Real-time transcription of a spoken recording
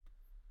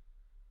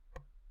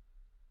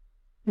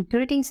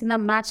Greetings in the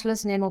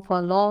matchless name of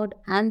our Lord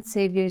and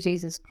Savior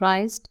Jesus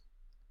Christ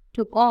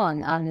to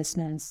all our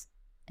listeners.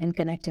 In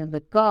connecting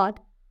with God,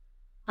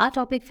 our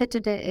topic for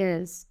today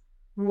is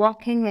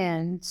walking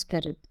in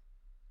spirit.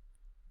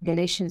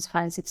 Galatians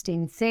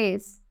 5:16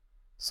 says,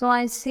 "So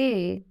I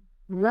say,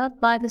 live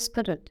by the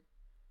Spirit,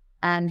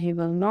 and you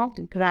will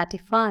not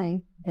gratify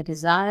the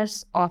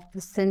desires of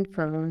the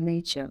sinful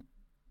nature."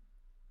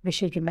 We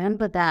should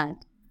remember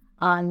that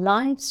our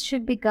lives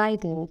should be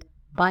guided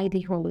by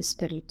the Holy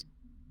Spirit.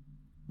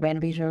 When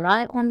we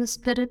rely on the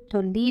Spirit to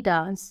lead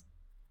us,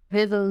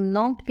 we will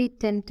not be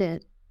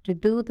tempted to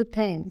do the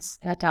things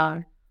that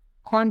are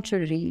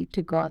contrary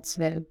to God's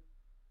will.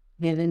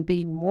 We will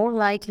be more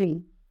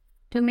likely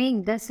to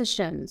make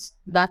decisions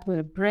that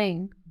will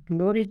bring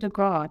glory to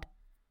God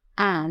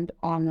and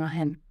honor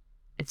Him.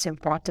 It's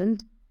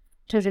important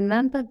to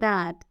remember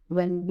that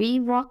when we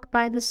walk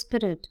by the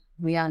Spirit,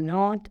 we are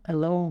not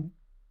alone.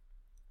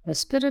 The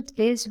Spirit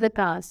is with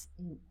us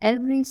in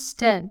every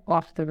step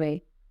of the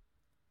way.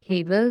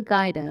 He will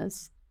guide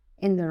us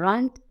in the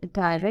right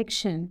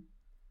direction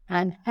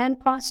and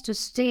help us to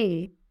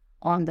stay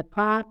on the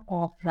path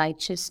of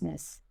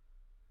righteousness.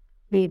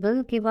 He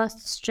will give us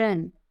the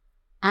strength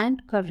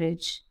and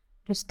courage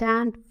to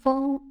stand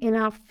firm in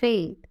our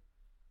faith,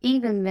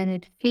 even when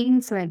it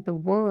feels like the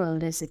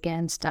world is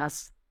against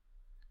us.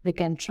 We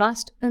can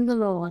trust in the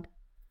Lord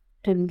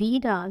to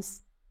lead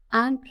us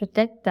and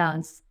protect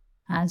us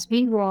as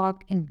we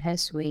walk in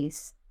His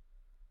ways.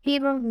 He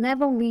will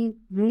never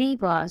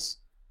leave us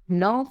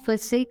nor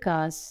forsake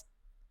us.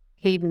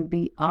 He will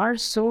be our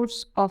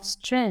source of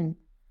strength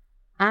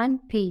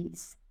and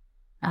peace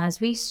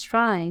as we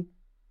strive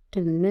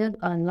to live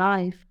a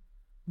life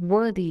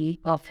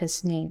worthy of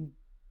His name.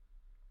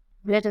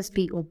 Let us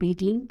be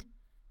obedient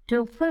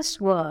to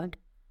His word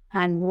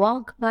and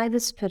walk by the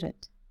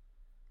Spirit.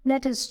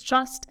 Let us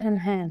trust in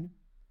Him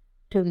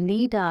to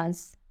lead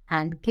us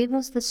and give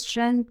us the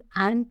strength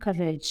and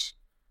courage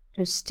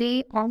to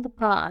stay on the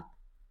path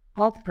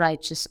of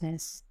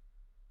righteousness.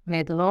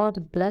 May the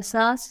Lord bless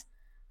us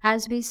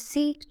as we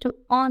seek to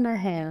honor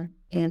Him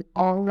in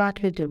all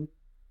that we do.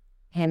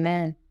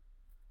 Amen.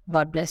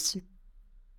 God bless you.